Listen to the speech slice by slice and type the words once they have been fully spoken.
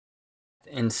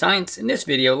In science, in this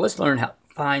video, let's learn how to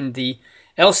find the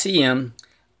LCM,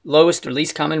 lowest or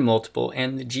least common multiple,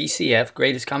 and the GCF,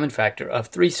 greatest common factor, of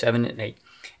 3, 7, and 8.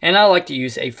 And I like to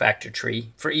use a factor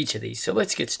tree for each of these. So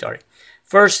let's get started.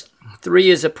 First, 3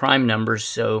 is a prime number,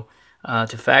 so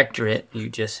to factor it, you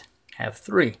just have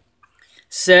 3.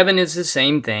 7 is the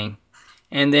same thing.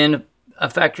 And then a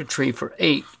factor tree for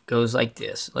 8 goes like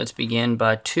this. Let's begin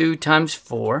by 2 times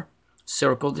 4.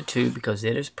 Circle the 2 because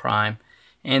it is prime.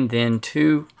 And then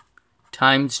 2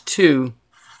 times 2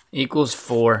 equals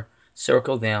 4.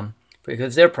 Circle them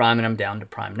because they're prime and I'm down to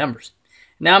prime numbers.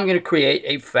 Now I'm going to create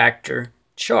a factor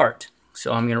chart.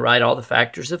 So I'm going to write all the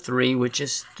factors of 3, which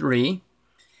is 3.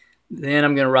 Then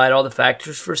I'm going to write all the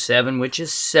factors for 7, which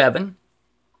is 7.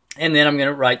 And then I'm going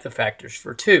to write the factors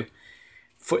for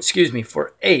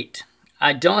 8.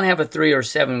 I don't have a 3 or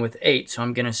 7 with 8, so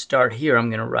I'm going to start here. I'm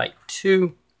going to write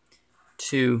 2,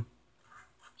 2,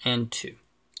 and 2.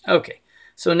 Okay,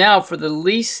 so now for the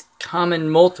least common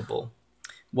multiple,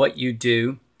 what you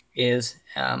do is,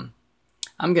 I'm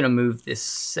going to move this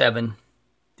 7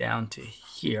 down to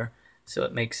here so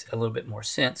it makes a little bit more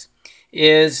sense,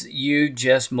 is you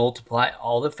just multiply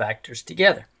all the factors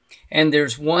together. And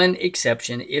there's one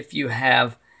exception. If you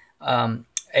have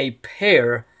a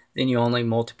pair, then you only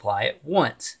multiply it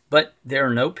once. But there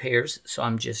are no pairs, so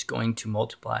I'm just going to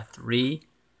multiply 3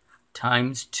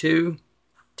 times 2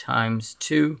 times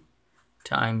 2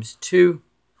 times 2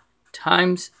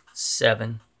 times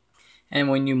 7. And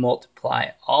when you multiply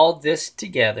all this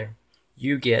together,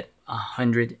 you get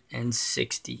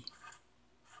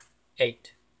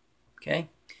 168. Okay?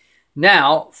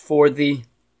 Now, for the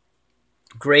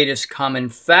greatest common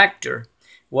factor,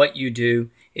 what you do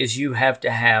is you have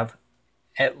to have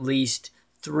at least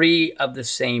 3 of the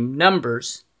same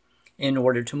numbers in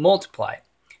order to multiply it.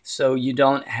 So you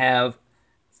don't have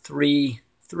 3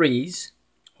 3s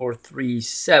or 3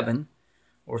 7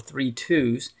 or 3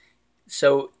 2s.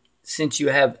 So since you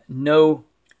have no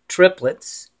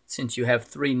triplets, since you have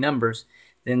 3 numbers,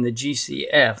 then the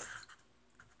GCF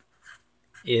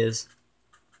is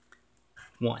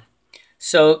 1.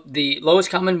 So the lowest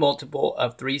common multiple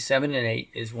of 3, 7, and 8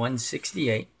 is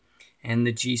 168, and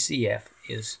the GCF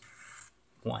is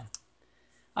 1.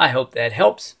 I hope that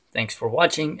helps. Thanks for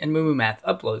watching, and Moo Moo Math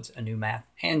uploads a new math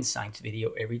and science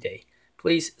video every day.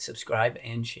 Please subscribe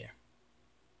and share.